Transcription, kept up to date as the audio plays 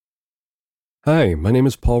Hi, my name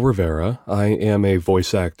is Paul Rivera. I am a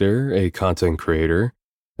voice actor, a content creator,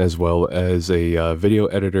 as well as a video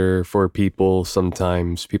editor for people.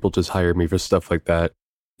 Sometimes people just hire me for stuff like that.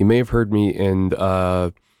 You may have heard me in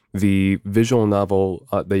the visual novel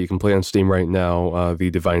that you can play on Steam right now,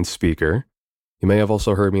 The Divine Speaker. You may have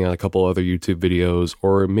also heard me on a couple other YouTube videos,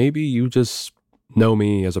 or maybe you just know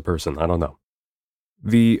me as a person. I don't know.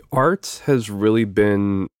 The art has really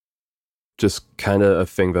been just kind of a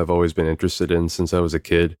thing that I've always been interested in since I was a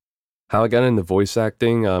kid. How I got into voice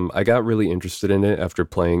acting, I got really interested in it after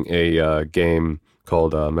playing a game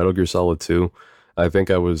called Metal Gear Solid 2. I think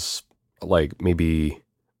I was like maybe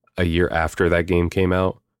a year after that game came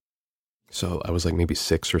out. So I was like maybe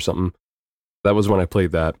six or something. That was when I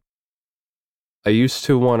played that. I used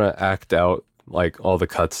to want to act out like all the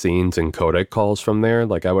cutscenes and codec calls from there.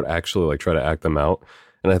 Like I would actually like try to act them out.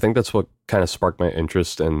 And I think that's what kind of sparked my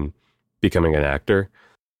interest in becoming an actor.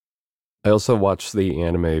 I also watched the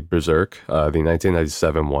anime Berserk, the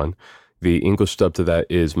 1997 one. The English dub to that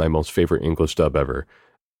is my most favorite English dub ever.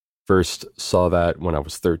 First saw that when I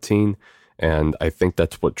was 13, and I think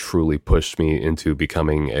that's what truly pushed me into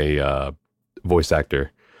becoming a voice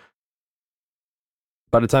actor.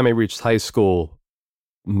 By the time I reached high school,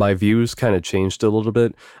 my views kind of changed a little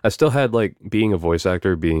bit. I still had like being a voice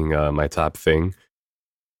actor being my top thing.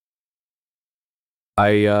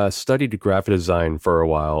 I studied graphic design for a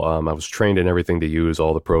while. I was trained in everything to use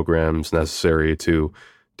all the programs necessary to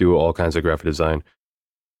do all kinds of graphic design.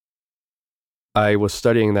 I was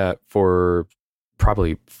studying that for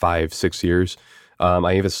probably 5, 6 years.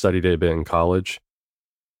 I even studied it a bit in college.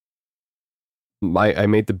 I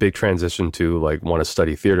made the big transition to like want to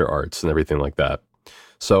study theater arts and everything like that.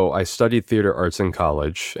 So I studied theater arts in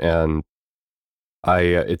college, and I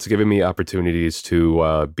it's given me opportunities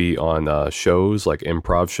to be on shows like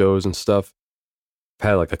improv shows and stuff. I've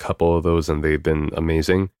had like a couple of those, and they've been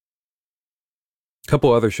amazing. A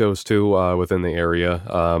couple other shows too within the area.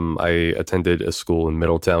 I attended a school in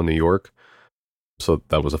Middletown, New York, so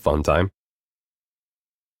that was a fun time.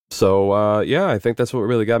 So yeah, I think that's what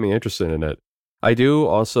really got me interested in it. I do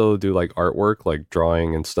also do like artwork, like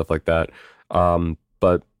drawing and stuff like that.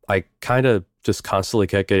 But I kind of just constantly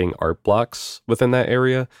kept getting art blocks within that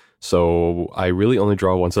area. So I really only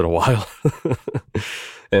draw once in a while.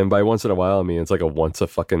 And by once in a while, I mean it's like a once a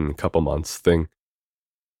fucking couple months thing.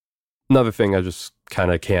 Another thing I just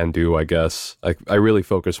kind of can do, I guess. I really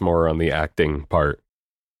focus more on the acting part.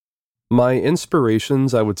 My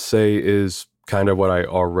inspirations, I would say, is kind of what I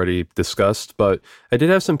already discussed, but I did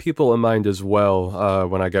have some people in mind as well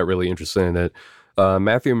when I got really interested in it.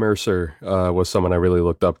 Matthew Mercer was someone I really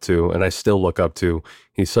looked up to, and I still look up to.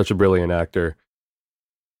 He's such a brilliant actor.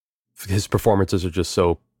 His performances are just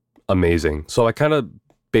so amazing. So I kind of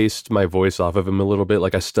based my voice off of him a little bit.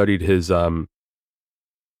 Like I studied his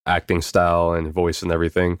acting style and voice and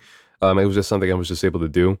everything. It was just something I was just able to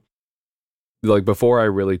do. Like before I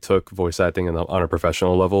really took voice acting on a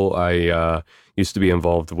professional level, I used to be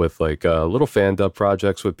involved with like little fan dub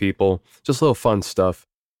projects with people, just little fun stuff.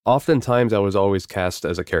 Oftentimes, I was always cast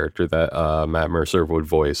as a character that Matt Mercer would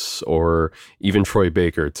voice, or even Troy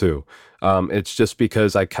Baker too. It's just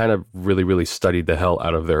because I kind of really, really studied the hell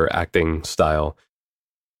out of their acting style.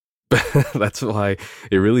 That's why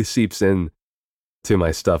it really seeps in to my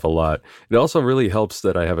stuff a lot. It also really helps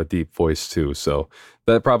that I have a deep voice too, so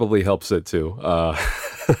that probably helps it too.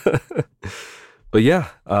 But yeah,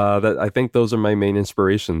 that I think those are my main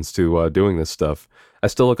inspirations to doing this stuff. I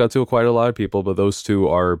still look up to quite a lot of people, but those two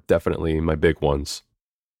are definitely my big ones.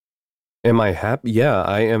 Am I happy? Yeah,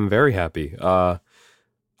 I am very happy. I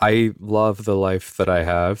love the life that I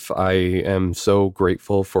have. I am so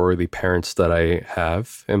grateful for the parents that I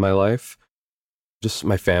have in my life, just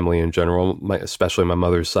my family in general, especially my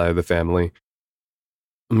mother's side of the family.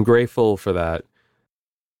 I'm grateful for that.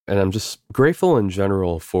 And I'm just grateful in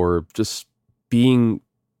general for just being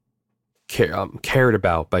cared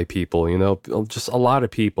about by people, just a lot of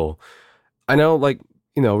people. I know, like,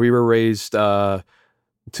 we were raised to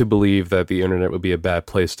believe that the internet would be a bad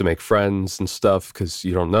place to make friends and stuff because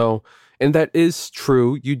you don't know. And that is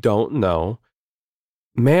true. You don't know.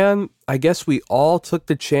 Man, I guess we all took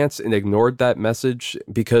the chance and ignored that message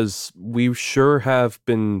because we sure have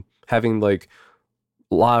been having like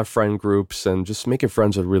a lot of friend groups and just making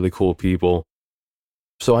friends with really cool people.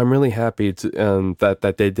 So I'm really happy that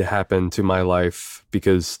that did happen to my life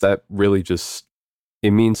because that really just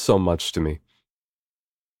it means so much to me.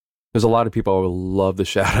 There's a lot of people I would love to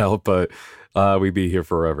shout out, but we'd be here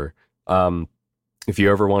forever. Um, if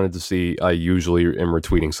you ever wanted to see, I usually am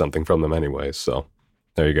retweeting something from them anyway. So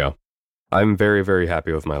there you go. I'm very, very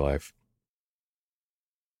happy with my life.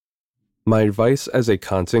 My advice as a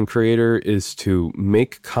content creator is to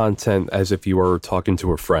make content as if you were talking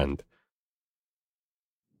to a friend.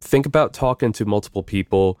 Think about talking to multiple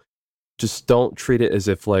people. Just don't treat it as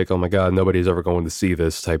if like, oh my God, nobody's ever going to see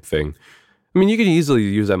this type thing. I mean, you can easily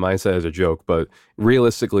use that mindset as a joke, but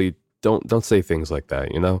realistically, don't say things like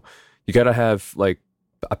that, you know? You got to have like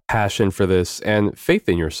a passion for this and faith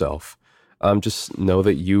in yourself. Just know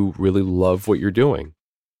that you really love what you're doing.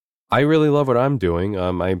 I really love what I'm doing.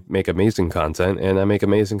 I make amazing content and I make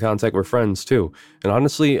amazing content with friends too. And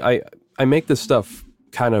honestly, I make this stuff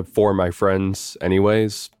kind of for my friends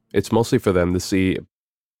anyways. It's mostly for them to see.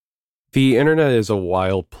 The internet is a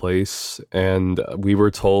wild place, and we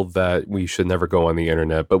were told that we should never go on the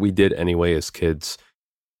internet, but we did anyway as kids.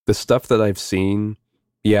 The stuff that I've seen,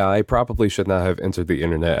 yeah, I probably should not have entered the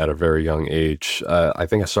internet at a very young age. I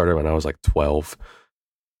think I started when I was like 12.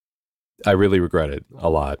 I really regret it a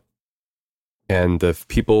lot. And if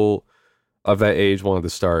people of that age wanted to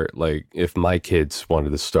start, like if my kids wanted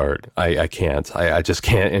to start, I can't. I just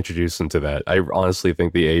can't introduce them to that. I honestly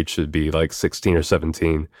think the age should be like 16 or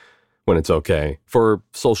 17 when it's okay. For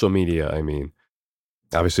social media, I mean.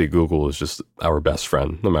 Obviously, Google is just our best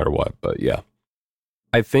friend, no matter what, but yeah.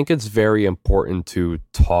 I think it's very important to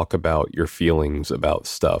talk about your feelings about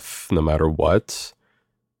stuff, no matter what,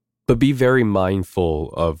 but be very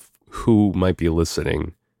mindful of who might be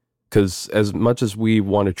listening. Because as much as we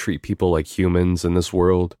want to treat people like humans in this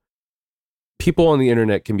world, people on the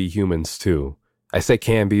internet can be humans too. I say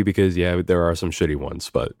can be because, yeah, there are some shitty ones,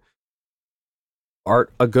 but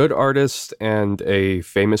a good artist and a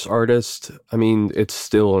famous artist, I mean, it's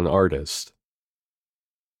still an artist.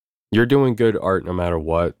 You're doing good art no matter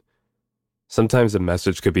what. Sometimes the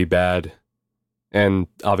message could be bad, and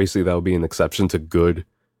obviously that would be an exception to good,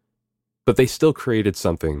 but they still created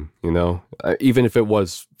something, you know, even if it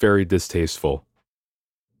was very distasteful.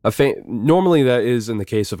 Normally that is in the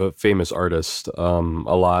case of a famous artist, a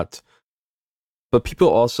lot, but people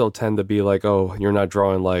also tend to be like, oh, you're not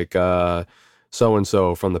drawing like so and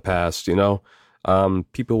so from the past, you know.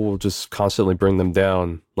 People will just constantly bring them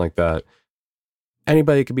down like that.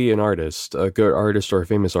 Anybody could be an artist, a good artist or a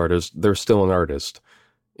famous artist. They're still an artist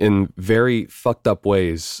in very fucked up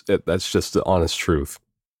ways. That's just the honest truth.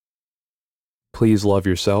 Please love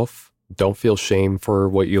yourself. Don't feel shame for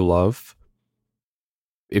what you love.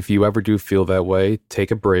 If you ever do feel that way,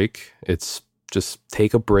 take a break. It's just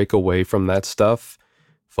take a break away from that stuff.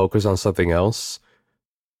 Focus on something else.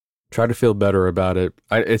 Try to feel better about it.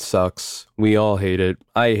 It sucks. We all hate it.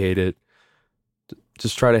 I hate it.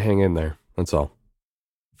 Just try to hang in there. That's all.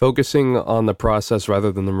 Focusing on the process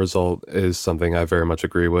rather than the result is something I very much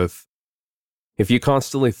agree with. If you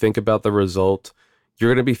constantly think about the result, you're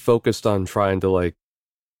going to be focused on trying to like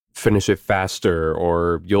finish it faster,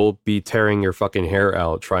 or you'll be tearing your fucking hair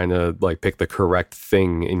out trying to like pick the correct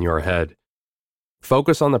thing in your head.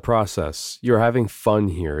 Focus on the process. You're having fun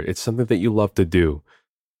here. It's something that you love to do.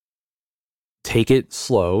 Take it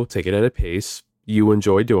slow, take it at a pace. You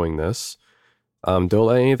enjoy doing this. Don't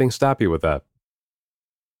let anything stop you with that.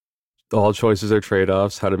 All choices are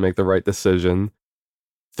trade-offs, how to make the right decision.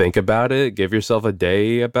 Think about it. Give yourself a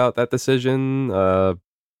day about that decision.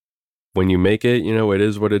 When you make it, you know, it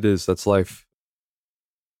is what it is. That's life.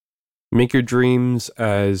 Make your dreams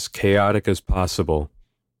as chaotic as possible.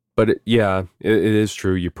 But it is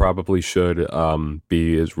true. You probably should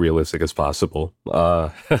be as realistic as possible.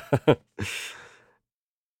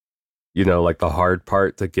 You know, like the hard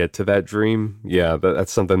part to get to that dream. Yeah,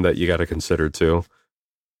 that's something that you got to consider too.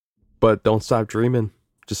 But don't stop dreaming.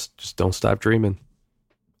 Just don't stop dreaming.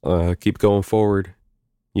 Keep going forward.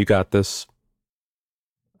 You got this.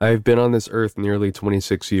 I've been on this earth nearly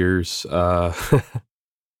 26 years.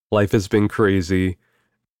 Life has been crazy.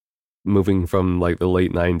 Moving from like the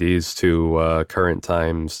late 90s to current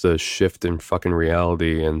times, the shift in fucking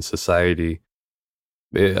reality and society.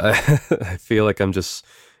 I feel like I'm just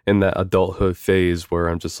in that adulthood phase where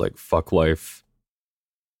I'm just like, fuck life.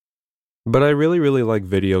 But I really, really like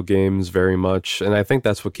video games very much, and I think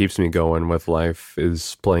that's what keeps me going with life,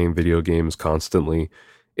 is playing video games constantly.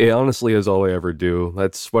 It honestly is all I ever do.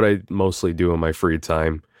 That's what I mostly do in my free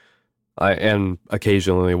time. And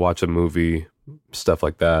occasionally watch a movie, stuff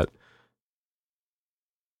like that.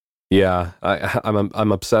 Yeah,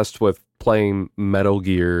 I'm obsessed with playing Metal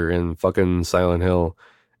Gear and fucking Silent Hill,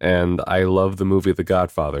 and I love the movie The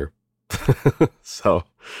Godfather. So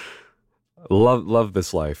love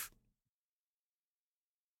this life.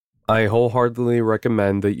 I wholeheartedly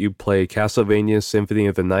recommend that you play Castlevania Symphony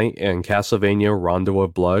of the Night and Castlevania Rondo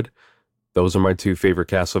of Blood. Those are my two favorite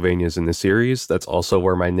Castlevanias in the series. That's also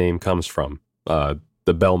where my name comes from, the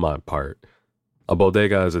Belmont part. A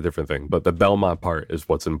bodega is a different thing, but the Belmont part is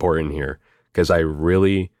what's important here because I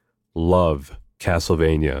really love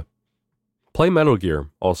Castlevania. Play Metal Gear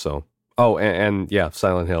also. Oh, and yeah,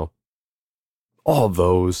 Silent Hill. All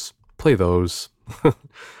those. Play those.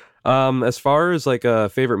 As far as like a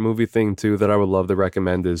favorite movie thing too that I would love to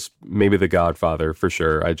recommend is maybe The Godfather for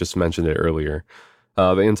sure. I just mentioned it earlier.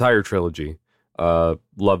 The entire trilogy.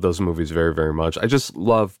 Love those movies very, very much. I just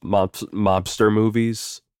love mobster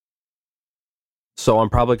movies. So I'm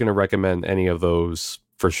probably going to recommend any of those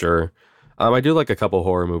for sure. I do like a couple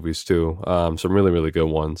horror movies too. Some really, really good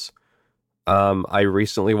ones. I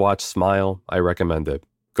recently watched Smile. I recommend it.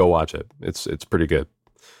 Go watch it. It's pretty good.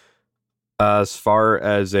 As far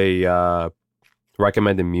as a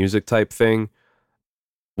recommended music type thing,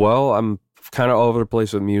 well, I'm kind of all over the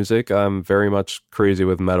place with music. I'm very much crazy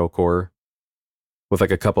with metalcore, with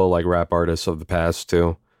like a couple like rap artists of the past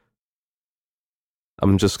too.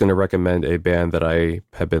 I'm just gonna recommend a band that I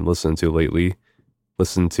have been listening to lately.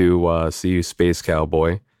 Listen to See You Space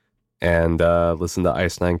Cowboy and listen to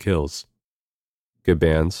Ice Nine Kills. Good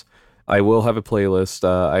bands. I will have a playlist.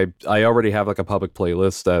 I already have like a public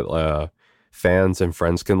playlist that fans and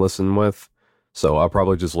friends can listen with. So I'll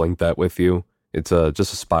probably just link that with you. It's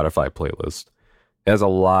just a Spotify playlist. It has a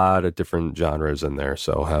lot of different genres in there,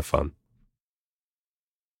 so have fun.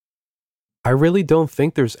 I really don't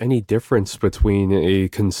think there's any difference between a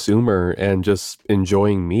consumer and just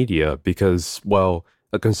enjoying media because, well,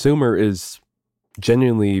 a consumer is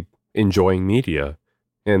genuinely enjoying media,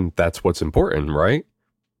 and that's what's important, right?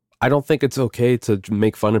 I don't think it's okay to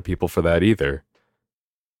make fun of people for that either.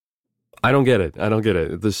 I don't get it. I don't get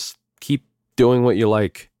it. Just keep doing what you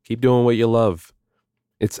like, keep doing what you love.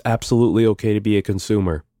 It's absolutely okay to be a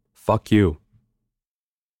consumer. Fuck you.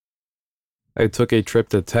 I took a trip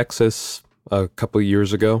to Texas a couple of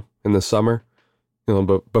years ago in the summer,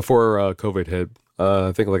 but before COVID hit,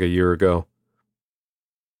 I think like a year ago.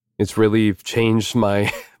 It's really changed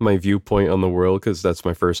my my viewpoint on the world because that's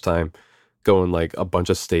my first time going like a bunch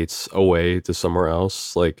of states away to somewhere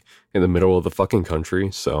else, like in the middle of the fucking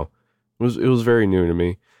country. So it was very new to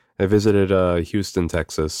me. I visited Houston,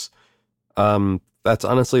 Texas. That's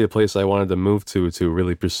honestly a place I wanted to move to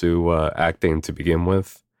really pursue acting to begin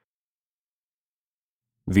with.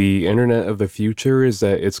 The internet of the future is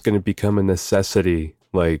that it's going to become a necessity.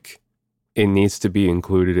 Like it needs to be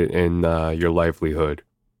included in your livelihood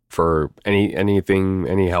for anything,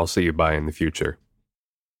 any house that you buy in the future.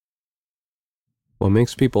 What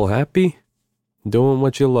makes people happy? Doing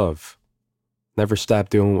what you love. Never stop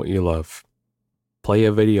doing what you love. Play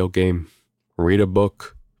a video game. Read a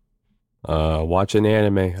book. Watch an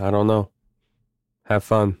anime. I don't know. Have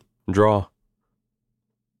fun. Draw.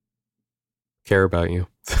 Care about you.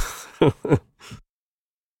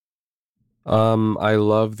 I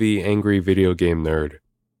love the angry video game nerd.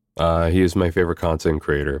 He is my favorite content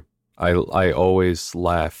creator. I always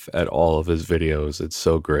laugh at all of his videos. It's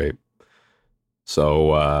so great.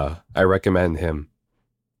 So I recommend him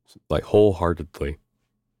like wholeheartedly.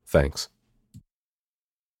 Thanks.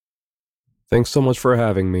 Thanks so much for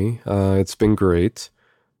having me. It's been great.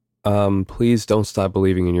 Please don't stop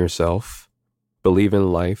believing in yourself. Believe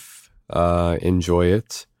in life. Enjoy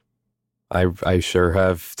it. I sure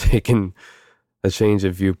have taken a change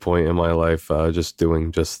of viewpoint in my life, just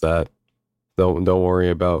doing just that. Don't worry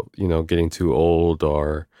about, getting too old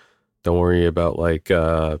or don't worry about like,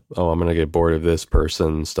 oh, I'm gonna get bored of this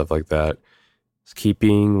person, stuff like that. Just keep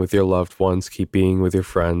being with your loved ones, keep being with your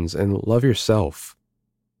friends, and love yourself.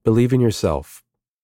 Believe in yourself.